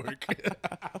New York.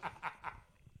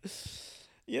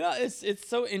 It's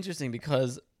so interesting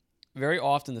because very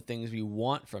often the things we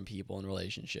want from people in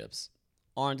relationships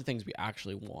aren't the things we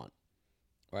actually want,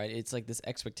 right? It's like this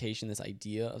expectation, this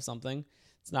idea of something.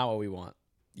 It's not what we want,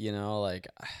 like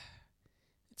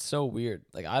it's so weird.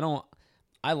 Like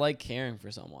I like caring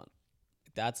for someone.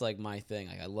 That's like my thing.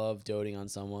 Like I love doting on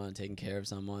someone, taking care of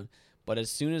someone. But as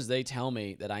soon as they tell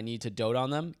me that I need to dote on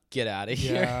them, get out of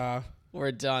here. Yeah.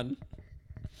 We're done.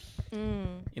 You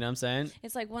know what I'm saying?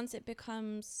 It's like once it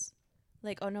becomes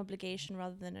like an obligation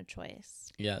rather than a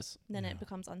choice, Yes. then it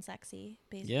becomes unsexy,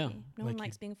 basically. Yeah. No one Like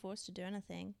likes being forced to do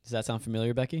anything. Does that sound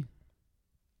familiar, Becky?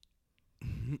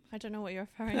 I don't know what you're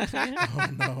referring to. Oh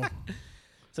no.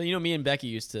 So me and Becky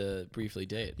used to briefly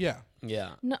date. Yeah.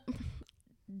 Yeah. No,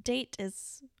 date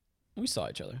is, We saw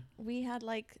each other. we had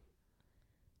like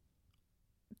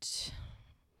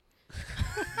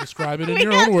Describe it in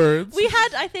your own words. we had,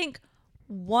 I think,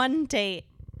 one date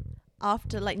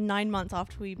after like 9 months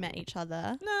after we met each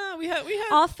other. No, we had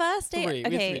Our first date, we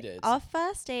had okay, 3 dates. our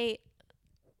first date,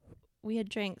 we had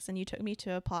drinks and you took me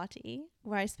to a party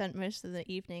where I spent most of the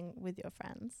evening with your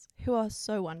friends, who are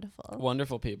so wonderful.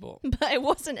 Wonderful people. But it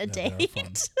wasn't a Yeah, they are date.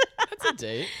 fun. That's a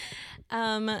date.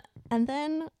 And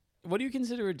then What do you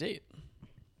consider a date?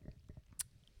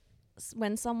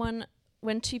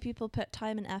 when two people put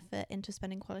time and effort into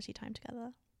spending quality time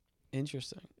together.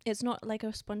 Interesting. It's not like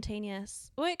a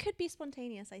spontaneous, or it could be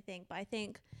spontaneous, I think, but I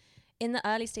think in the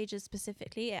early stages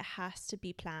specifically, it has to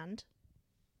be planned.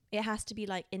 It has to be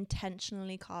like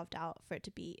intentionally carved out for it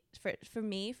to be, for it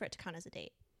to count as a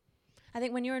date. I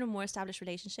think when you're in a more established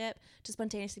relationship, to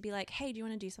spontaneously be like, hey, do you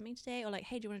want to do something today? Or like,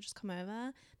 hey, do you want to just come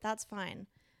over? That's fine.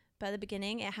 But at the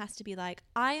beginning, it has to be like,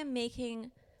 I am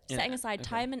setting aside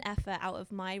time and effort out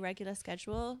of my regular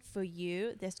schedule for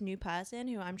you, this new person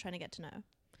who I'm trying to get to know.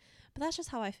 But that's just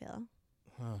how I feel.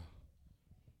 Huh.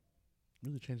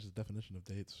 Really changes the definition of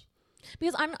dates.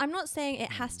 Because I'm not saying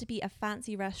it has to be a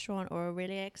fancy restaurant or a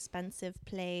really expensive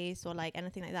place or like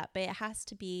anything like that, but it has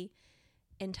to be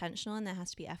intentional and there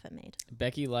has to be effort made.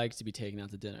 Becky likes to be taken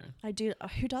out to dinner. I do.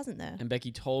 Who doesn't though? And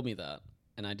Becky told me that,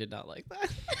 and I did not like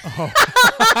that.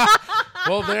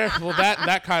 Oh.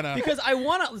 that kind of. Because I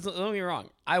want to, don't get me wrong,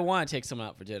 I want to take someone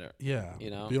out for dinner. Yeah. You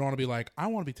know? But you don't want to be like, I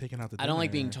want to be taken out to dinner. I don't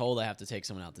like being told I have to take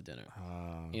someone out to dinner.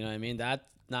 You know what I mean? That's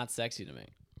not sexy to me.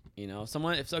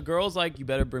 If a girl's like, you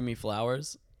better bring me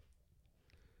flowers.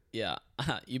 Yeah,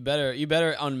 you better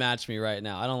unmatch me right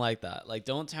now. I don't like that. Like,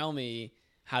 don't tell me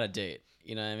how to date.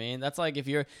 You know what I mean? That's like if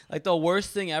you're like, the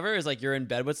worst thing ever is like you're in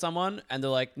bed with someone and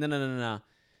they're like, no.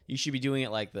 You should be doing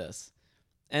it like this.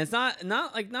 And it's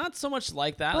not so much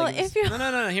like that. Well, like if you're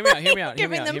no, hear me out.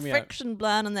 giving them friction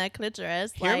burn on their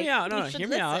clitoris, Hear me out. you should Hear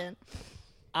me out. listen.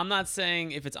 I'm not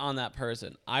saying if it's on that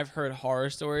person. I've heard horror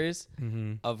stories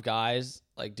of guys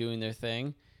like doing their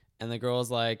thing, and the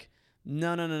girl's like,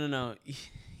 no.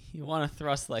 You want to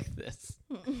thrust like this,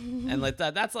 and like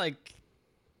that. That's like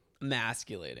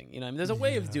emasculating. You know, what I mean, there's a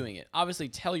way of doing it. Obviously,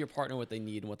 tell your partner what they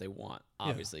need and what they want.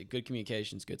 Obviously, good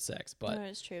communication is good sex. But No,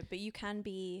 it's true. But you can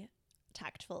be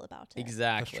tactful about it.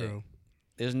 exactly, That's true.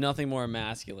 There's nothing more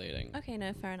emasculating Okay,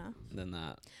 no, fair enough. than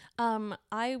that.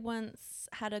 I once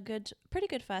had a pretty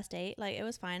good first date. Like, it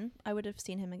was fine. I would have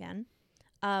seen him again.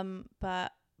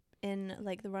 But in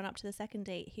like the run up to the second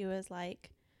date, he was like,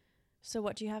 "So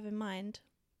what do you have in mind?"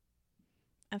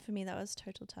 And for me, that was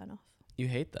total turn off. You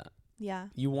hate that. Yeah.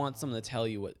 You want someone to tell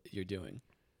you what you're doing,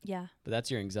 Yeah. but that's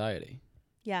your anxiety.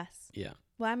 Yes. Yeah.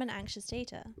 Well, I'm an anxious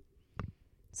dater.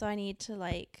 So I need to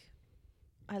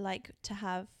I like to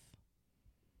have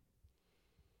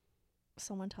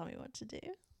someone tell me what to do.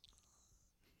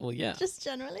 Well, yeah. Just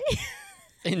generally.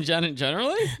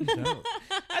 Generally, No.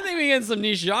 I think we get some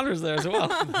niche genres there as well.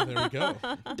 There we go.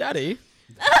 Daddy.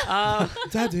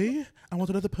 Daddy, I want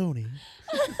another pony.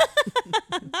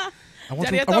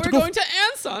 Daddy, I thought we were going to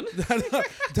Anson.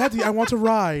 Daddy, I want to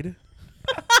ride.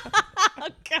 Oh,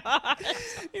 God.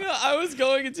 I was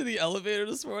going into the elevator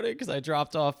this morning because I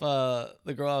dropped off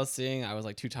the girl I was seeing. I was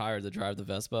like too tired to drive the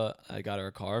Vespa. I got her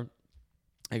a car.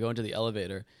 I go into the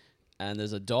elevator, and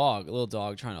there's a little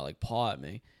dog trying to like paw at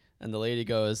me. And the lady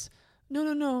goes,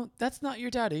 no, that's not your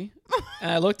daddy.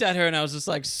 And I looked at her, and I was just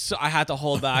like, I had to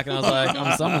hold back, and I was like,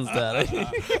 I'm someone's daddy.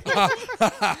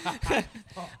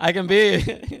 I can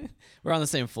be. We're on the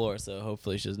same floor, so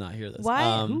hopefully she does not hear this.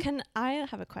 Why? Can I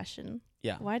have a question?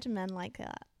 Yeah. Why do men like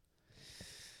that?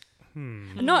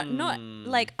 Not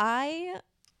like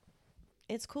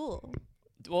it's cool.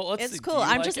 Well, let's It's see. cool. Do you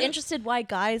I'm like just it? interested why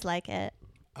guys like it.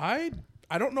 I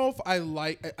don't know if I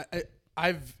like.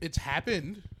 I've it's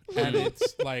happened, and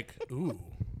it's like ooh,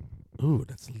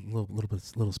 that's a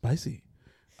little spicy.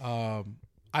 I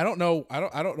don't know. I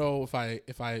don't know if I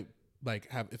like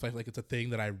have if I like it's a thing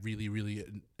that I really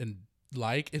and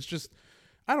like. It's just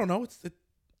I don't know.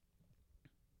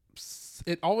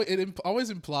 It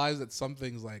always implies that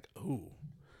something's like ooh.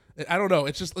 I don't know.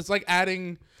 It's like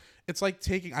adding. It's like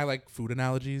taking. I like food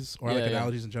analogies or I like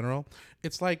analogies in general.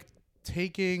 It's like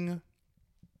taking.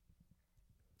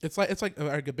 It's like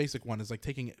a basic one is like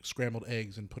taking scrambled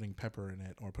eggs and putting pepper in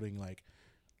it or putting like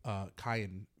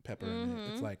cayenne pepper in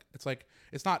it. It's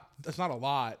not a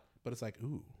lot, but it's like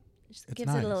ooh. It just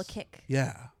gives it a little kick.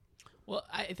 Yeah. Well,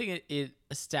 I think it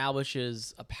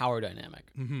establishes a power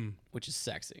dynamic, which is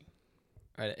sexy.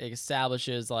 Right? It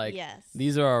establishes like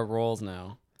these are our roles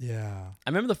now. Yeah. I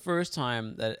remember the first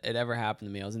time that it ever happened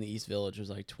to me. I was in the East Village. It was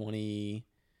like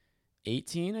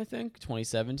 2018, I think,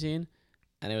 2017.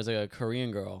 And it was like a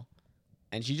Korean girl.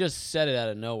 And she just said it out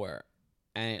of nowhere.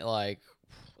 And it like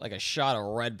a shot of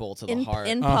Red Bull to the heart.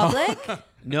 In public?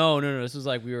 No. This was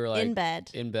like we were like in bed.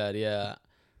 In bed, yeah.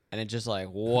 And it just like,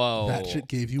 whoa. That shit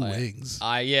gave you wings.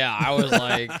 I was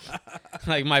like,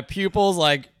 like my pupils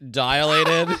like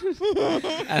dilated.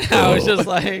 And I was just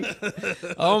like,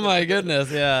 oh my goodness,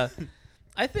 yeah.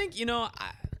 I think,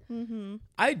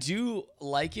 I do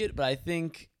like it, but I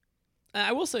think,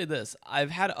 I will say this.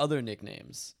 I've had other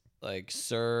nicknames, like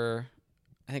Sir.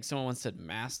 I think someone once said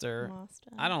Master.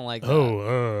 I don't like that.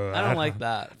 I don't like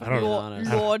that, if I'm being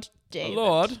honest. Lord David.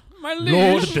 Lord, my liege.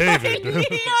 Lord David. My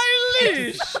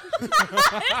liege.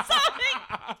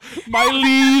 My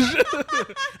liege.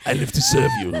 I live to serve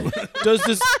you. Does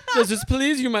this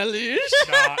please you, my liege?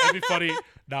 Nah, it'd be funny.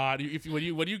 Nah,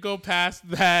 when you go past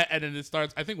that and then it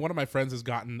starts. I think one of my friends has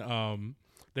gotten.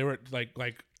 They were like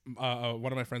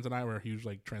one of my friends and I were huge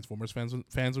like Transformers fans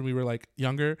when we were like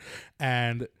younger,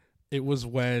 and it was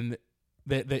when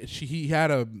he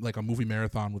had a movie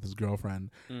marathon with his girlfriend,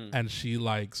 and she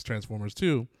likes Transformers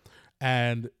too,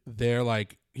 and they're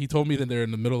like he told me that they're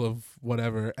in the middle of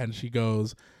whatever, and she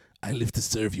goes, I live to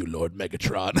serve you, Lord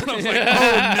Megatron. And I was like,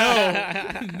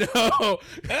 oh, no.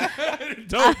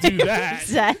 Don't do that.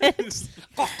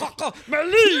 My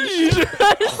liege.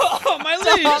 Oh, my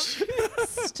liege.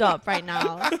 Stop right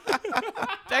now.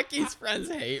 Becky's friends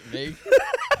hate me.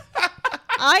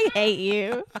 I hate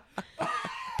you.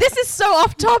 This is so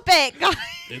off topic, guys.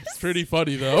 It's pretty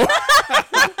funny, though.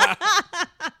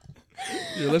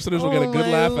 Your listeners will get a good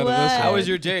laugh out of this. How was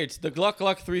your date? The Gluck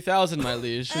Gluck 3000, my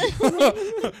liege.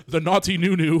 The naughty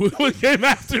Nunu came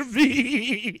after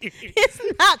me. It's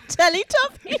not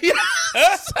Teletubby.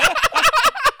 Yes.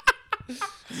 This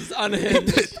is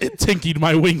unhinged. It tinkied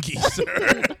my winky,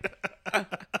 sir.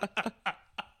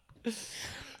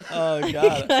 Oh,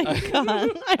 God. God.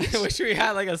 I wish we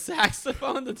had like a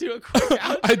saxophone to do a quick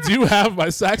outro. I do have my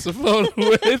saxophone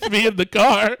with me in the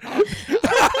car.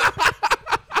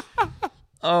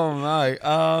 Oh my.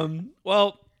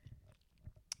 Well,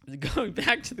 going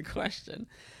back to the question,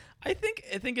 I think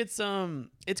it's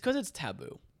because it's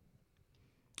taboo.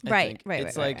 Right.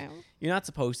 It's like you're not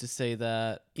supposed to say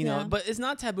that, you know, but it's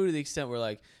not taboo to the extent where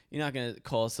like you're not gonna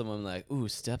call someone like, ooh,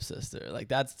 stepsister. Like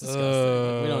that's disgusting.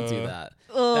 Like, we don't do that.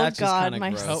 Oh that's God, just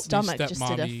my gross. stomach just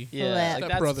did a flip. Yeah,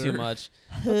 like that's too much.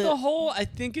 But the whole, I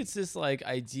think it's this like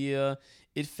idea.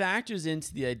 It factors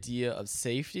into the idea of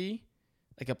safety.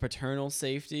 Like a paternal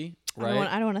safety, right?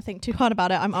 I don't want to think too hard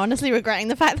about it. I'm honestly regretting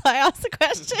the fact that I asked the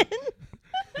question.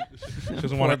 She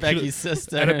doesn't want Becky's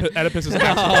sister. Oedipus is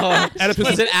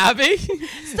Was it Abby?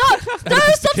 Stop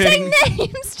saying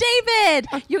names, David.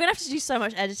 You're gonna have to do so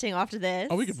much editing after this.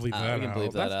 Oh, we can bleep that. We can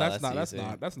bleep that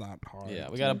out. That's not hard. Yeah,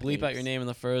 we gotta bleep out your name in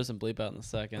the first and bleep out in the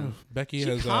second. Becky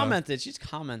has commented. She's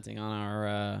commenting on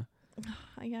our.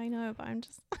 Yeah, I know, but I'm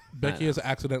just. Becky has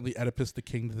accidentally Oedipus the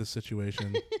king to this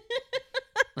situation.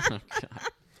 Oh, God.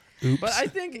 Oops. But I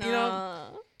think you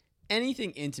know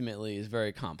anything intimately is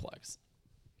very complex.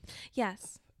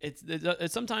 Yes.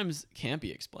 It sometimes can't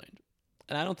be explained,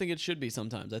 and I don't think it should be.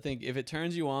 Sometimes I think if it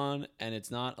turns you on and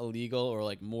it's not illegal or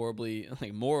like morally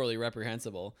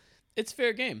reprehensible, it's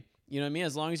fair game. You know what I mean?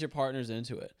 As long as your partner's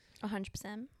into it.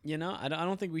 100%. You know, I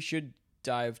don't think we should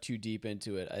dive too deep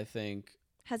into it. I think.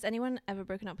 Has anyone ever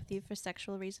broken up with you for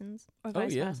sexual reasons or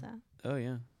vice versa? Oh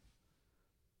yeah.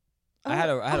 I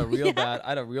had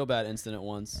a real bad incident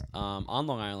once on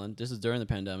Long Island. This was during the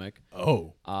pandemic.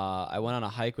 Oh. I went on a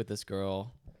hike with this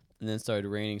girl, and then it started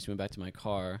raining, so we went back to my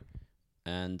car,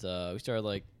 and we started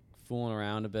like fooling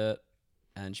around a bit,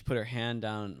 and she put her hand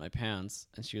down my pants,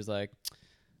 and she was like,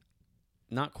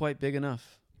 "Not quite big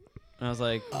enough." And I was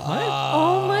like, what?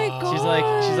 Oh my god.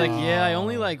 She's like, yeah, I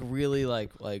only like really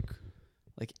like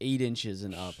 8 inches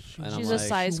and up. And She's I'm a like,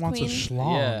 size she wants a queen.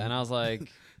 schlong. yeah. And I was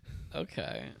like,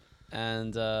 okay.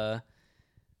 And that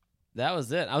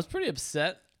was it. I was pretty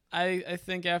upset. I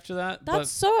think after that.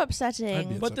 That's so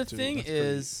upsetting. But the too. thing That's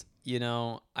is, you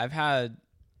know, I've had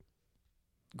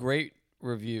great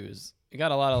reviews. You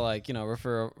got a lot of like, you know,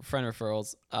 friend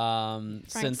referrals.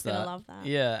 Frank's Since gonna that, love that.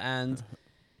 yeah, and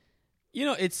you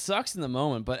know, it sucks in the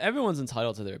moment, but everyone's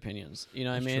entitled to their opinions. You know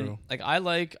what I That's mean? true. Like I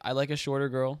like a shorter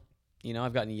girl. You know,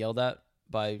 I've gotten yelled at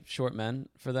by short men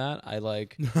for that. I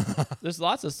like there's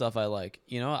lots of stuff I like.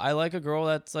 You know, I like a girl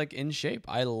that's like in shape.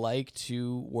 I like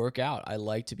to work out. I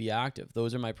like to be active.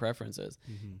 Those are my preferences.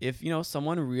 Mhm. If, you know,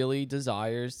 someone really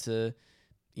desires to,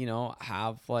 you know,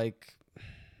 have like,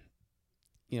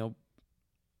 you know,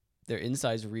 their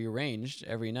insides rearranged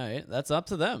every night, that's up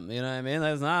to them. You know what I mean?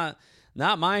 That's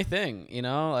not my thing. You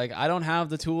know, like I don't have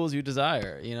the tools you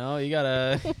desire. You know, you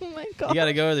gotta Oh my god. you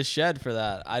gotta go to the shed for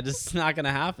that. It's not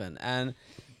gonna happen. And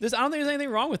I don't think there's anything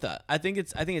wrong with that. I think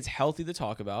it's healthy to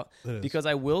talk about, It is. because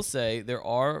I will say there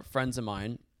are friends of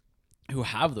mine who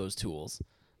have those tools,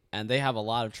 and they have a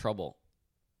lot of trouble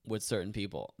with certain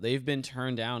people. They've been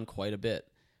turned down quite a bit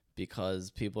because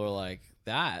people are like,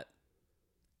 that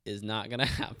is not gonna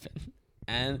happen.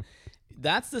 And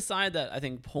that's the side that I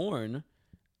think porn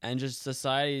and just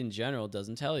society in general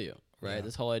doesn't tell you, right? Yeah.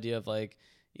 This whole idea of like,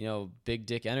 you know, big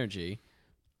dick energy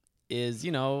is,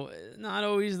 you know, not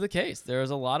always the case. There's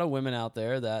a lot of women out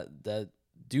there that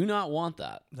do not want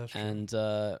that. That's true. And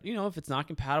you know, if it's not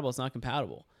compatible, it's not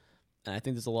compatible. And I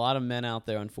think there's a lot of men out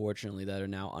there, unfortunately, that are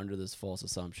now under this false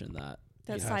assumption that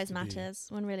That It has size to be. matters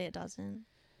when really it doesn't.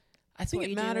 I think what it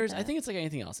you do with matters. I it. think it's like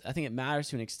anything else. I think it matters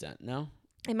to an extent. No.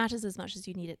 It matters as much as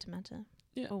you need it to matter.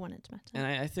 Yeah. Or want it to matter. And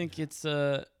I think it's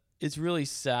really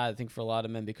sad, I think, for a lot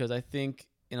of men, because I think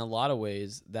in a lot of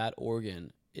ways that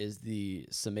organ is the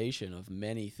summation of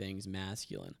many things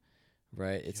masculine,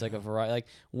 right? It's like a Yeah. variety. Like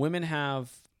women have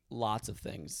lots of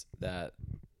things that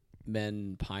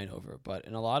men pine over, but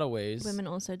in a lot of ways, Women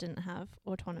also didn't have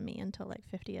autonomy until like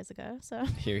 50 years ago. So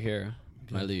here,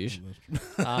 my liege.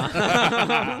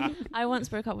 I once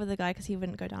broke up with a guy because he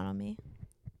wouldn't go down on me.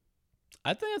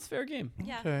 I think that's fair game.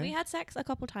 Yeah, Okay. we had sex a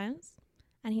couple times,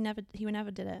 and he never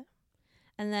did it.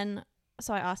 And then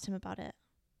so I asked him about it.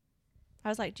 I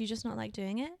was like, "Do you just not like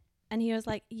doing it?" And he was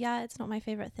like, "Yeah, it's not my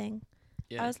favorite thing."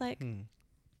 Yeah. I was like,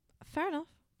 "Fair enough."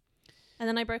 And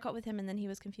then I broke up with him, and then he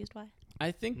was confused why.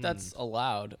 I think that's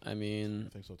allowed. I mean, I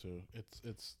think so too.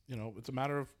 It's you know, it's a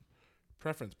matter of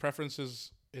preference. Preference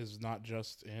is not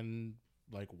just in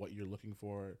like what you're looking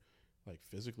for, like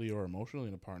physically or emotionally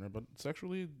in a partner, but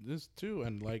sexually is too.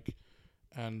 And like,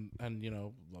 and you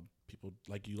know, people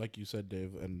like you said,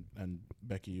 Dave and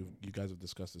Becky, you guys have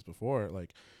discussed this before.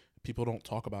 Like, people don't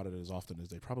talk about it as often as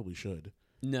they probably should.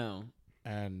 no.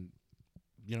 And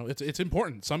you know, it's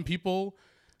important. Some people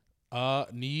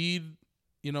need,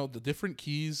 you know, the different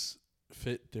keys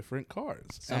fit different cars.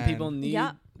 Some And people need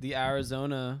Yeah. the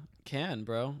Arizona can,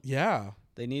 bro. yeah.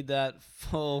 They need that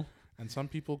full. And some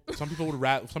people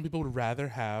would rather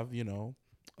have, you know,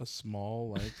 a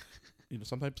small, like, you know,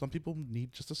 sometimes some people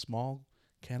need just a small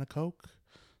can of Coke.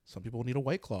 Some people need a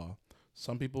White Claw.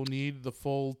 Some people need the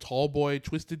full tall boy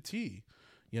twisted tea.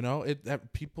 You know,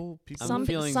 people. I'm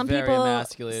feeling very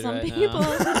emasculated some right people,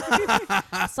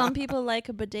 now. some people like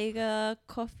a bodega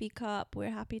coffee cup.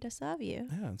 We're happy to serve you.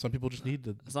 Yeah, and some people just need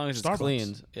the As long as Starbucks. it's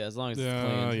cleaned. Yeah, as long as it's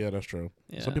cleaned. yeah, that's true.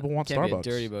 Yeah. Some people want Can't Starbucks. be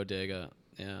a dirty bodega.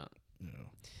 Yeah.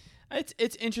 Yeah.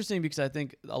 It's interesting because I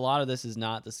think a lot of this is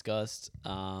not discussed.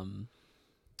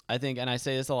 I think, and I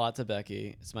say this a lot to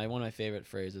Becky, it's one of my favorite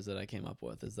phrases that I came up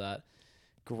with, is that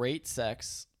great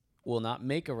sex will not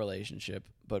make a relationship,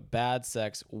 but bad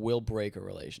sex will break a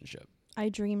relationship. I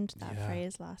dreamed that Yeah.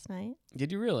 phrase last night.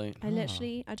 Did you really? I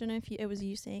literally, I don't know if it was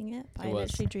you saying it, but It I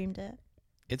was. literally dreamed it.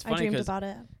 It's I funny dreamed because about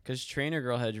it. Trainer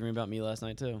Girl had a dream about me last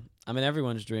night too. I'm in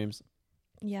everyone's dreams.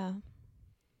 Yeah.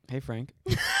 Hey, Frank.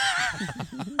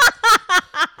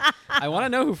 I want to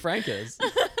know who Frank is.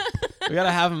 We got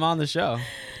to have him on the show.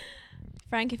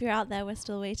 Frank, if you're out there, we're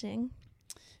still waiting.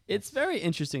 It's very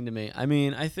interesting to me. I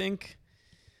mean, I think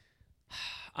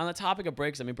on the topic of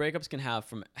breaks, I mean, breakups can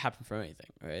happen from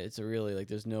anything, right? It's a really, like,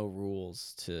 there's no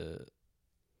rules to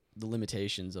the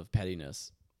limitations of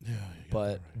pettiness. Yeah,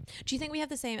 But- Do you think we have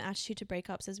the same attitude to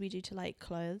breakups as we do to like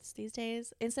clothes these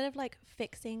days? Instead of like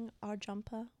fixing our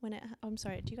jumper when it, I'm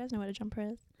sorry, do you guys know what a jumper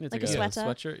is? It's Like a sweater,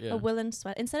 sweatshirt, yeah. A woolen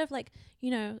sweat. Instead of like, you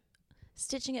know,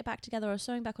 stitching it back together or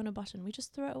sewing back on a button, we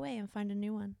just throw it away and find a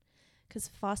new one. Because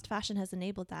fast fashion has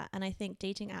enabled that. And I think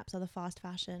dating apps are the fast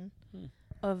fashion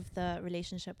of the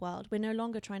relationship world. We're no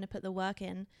longer trying to put the work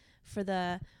in for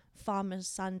the farmer's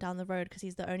son down the road because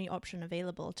he's the only option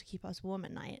available to keep us warm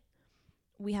at night.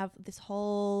 We have this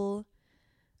whole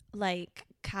like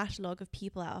catalog of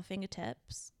people at our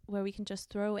fingertips where we can just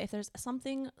throw, if there's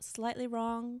something slightly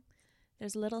wrong,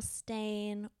 there's a little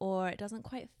stain, or it doesn't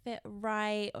quite fit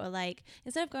right, or like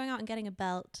instead of going out and getting a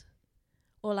belt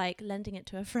or like lending it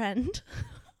to a friend,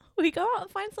 we go out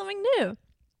and find something new.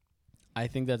 I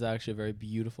think that's actually a very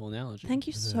beautiful analogy. Thank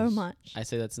you so much. I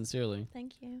say that sincerely.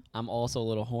 Thank you. I'm also a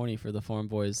little horny for the farm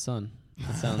boy's son.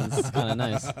 That sounds kind of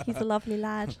nice. He's a lovely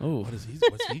lad. Oh, What's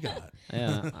he got?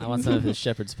 yeah. I want some of his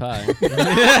shepherd's pie.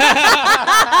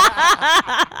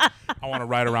 I want to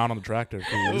ride around on the tractor,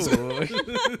 please.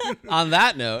 On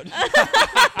that note,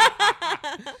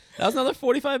 that was another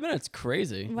 45 minutes.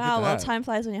 Crazy. Wow, well, that. time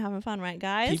flies when you're having fun, right,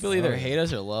 guys? People either hate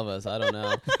us or love us. I don't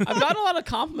know. I've gotten a lot of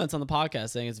compliments on the podcast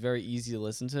saying it's very easy to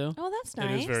listen to. Oh, that's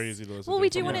nice. It is very easy to listen to. Well, we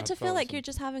do Someone want it to had feel fun like listening. you're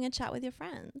just having a chat with your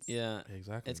friends. Yeah.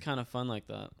 Exactly. It's kind of fun like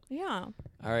that. Yeah.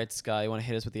 All right, Skye, you want to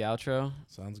hit us with the outro?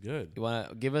 Sounds good. You want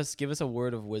to give us a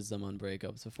word of wisdom on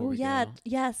breakups before Oh, we yeah. go?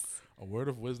 Yes. A word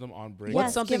of wisdom on breakups. What's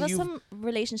Yes. something Give us you've- some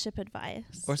relationship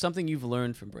advice. Or something you've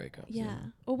learned from breakups. Yeah.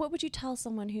 Or what would you tell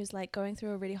someone who's like going through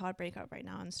a really hard breakup right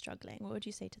now and struggling? What would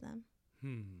you say to them?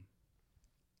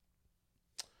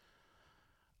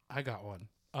 I got one.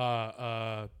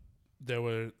 I'm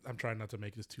trying not to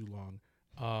make this too long.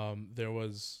 There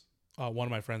was one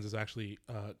of my friends is actually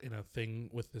in a thing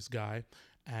with this guy,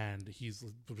 and he's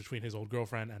between his old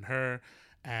girlfriend and her,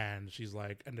 and she's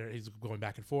like, and he's going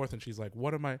back and forth, and she's like,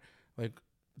 what am I like?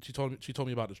 She told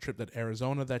me about this trip that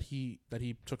Arizona that he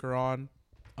took her on,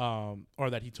 or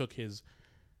that he took his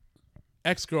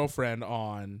ex-girlfriend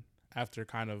on after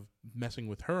kind of messing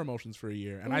with her emotions for a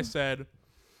year. And I said,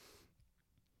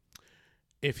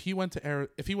 if he went to Argentina,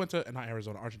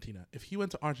 if he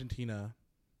went to Argentina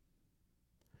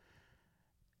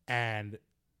and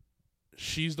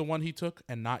she's the one he took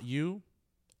and not you,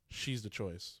 she's the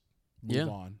choice. Move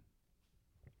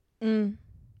on.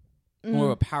 More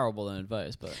of a parable than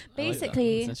advice, but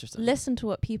Basically, That's interesting. listen to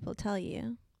what people tell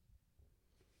you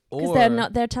because Or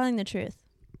they're telling the truth.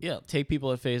 take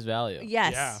people at face value.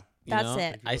 Yes. Yeah. You That's know?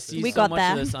 it. I see We so got much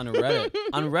there. of this on Reddit.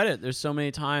 On Reddit, there's so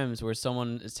many times where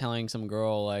someone is telling some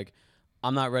girl like,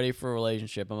 "I'm not ready for a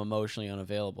relationship. I'm emotionally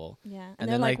unavailable." Yeah. And, And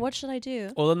they're then, like, like- what should I do?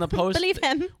 Well, then the post. Believe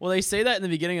him. Well, they say that in the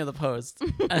beginning of the post,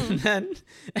 and then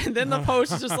the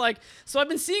post is just like, "So I've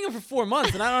been seeing him for 4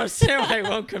 months, and I don't understand why he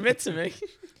won't commit to me."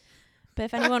 But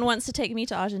if anyone wants to take me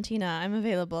to Argentina, I'm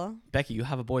available. Becky, you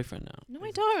have a boyfriend now. No,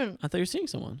 I don't. I thought you were seeing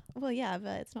someone. Well, yeah,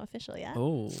 but it's not official yet.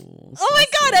 Oh. Oh my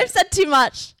God, I've said too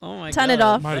much. Oh my Turn God. it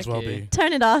off. Might as well Becky. be.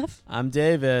 Turn it off. I'm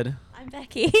David, I'm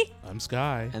Becky. I'm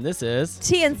Skye. and this is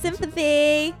Tea and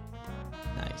sympathy.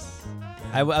 nice.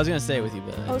 I was gonna say it with you,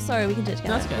 but Oh, sorry, we can do it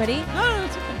together. No, it's okay. Ready? No,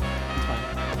 it's okay.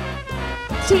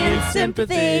 It's fine. Tea and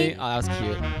sympathy. Oh, that was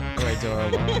cute. Or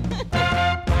adorable.